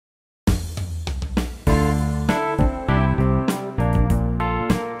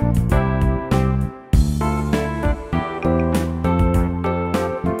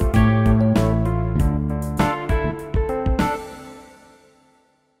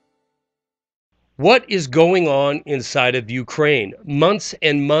What is going on inside of Ukraine? Months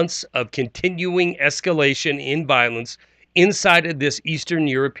and months of continuing escalation in violence inside of this Eastern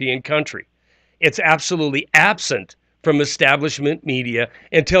European country. It's absolutely absent from establishment media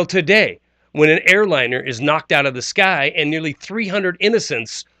until today, when an airliner is knocked out of the sky and nearly 300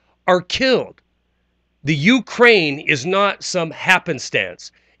 innocents are killed. The Ukraine is not some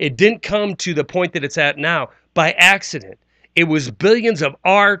happenstance. It didn't come to the point that it's at now by accident. It was billions of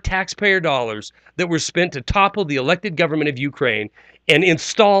our taxpayer dollars that were spent to topple the elected government of Ukraine and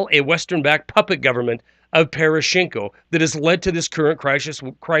install a Western-backed puppet government of Poroshenko that has led to this current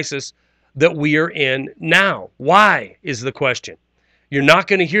crisis that we are in now. Why is the question. You're not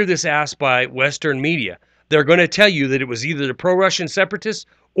going to hear this asked by Western media. They're going to tell you that it was either the pro-Russian separatists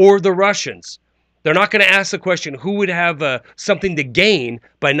or the Russians. They're not going to ask the question who would have something to gain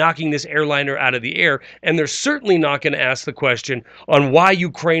by knocking this airliner out of the air. And they're certainly not going to ask the question on why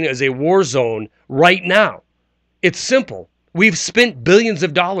Ukraine is a war zone right now. It's simple. We've spent billions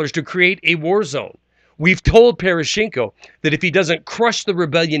of dollars to create a war zone. We've told Poroshenko that if he doesn't crush the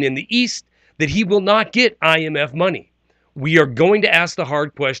rebellion in the East, that he will not get IMF money. We are going to ask the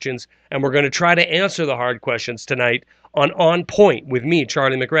hard questions, and we're going to try to answer the hard questions tonight on Point with me,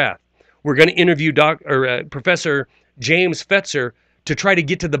 Charlie McGrath. We're going to interview Professor James Fetzer to try to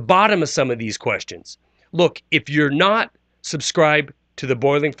get to the bottom of some of these questions. Look, if you're not subscribed to the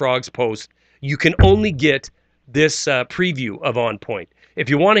Boiling Frogs Post, you can only get this preview of On Point. If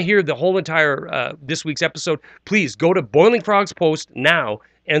you want to hear the whole entire this week's episode, please go to Boiling Frogs Post now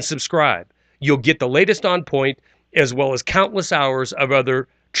and subscribe. You'll get the latest On Point as well as countless hours of other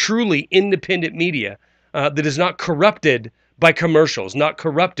truly independent media that is not corrupted by commercials, not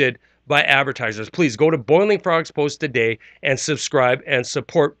corrupted by advertisers. Please go to Boiling Frogs Post today and subscribe and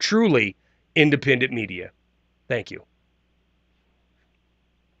support truly independent media. Thank you.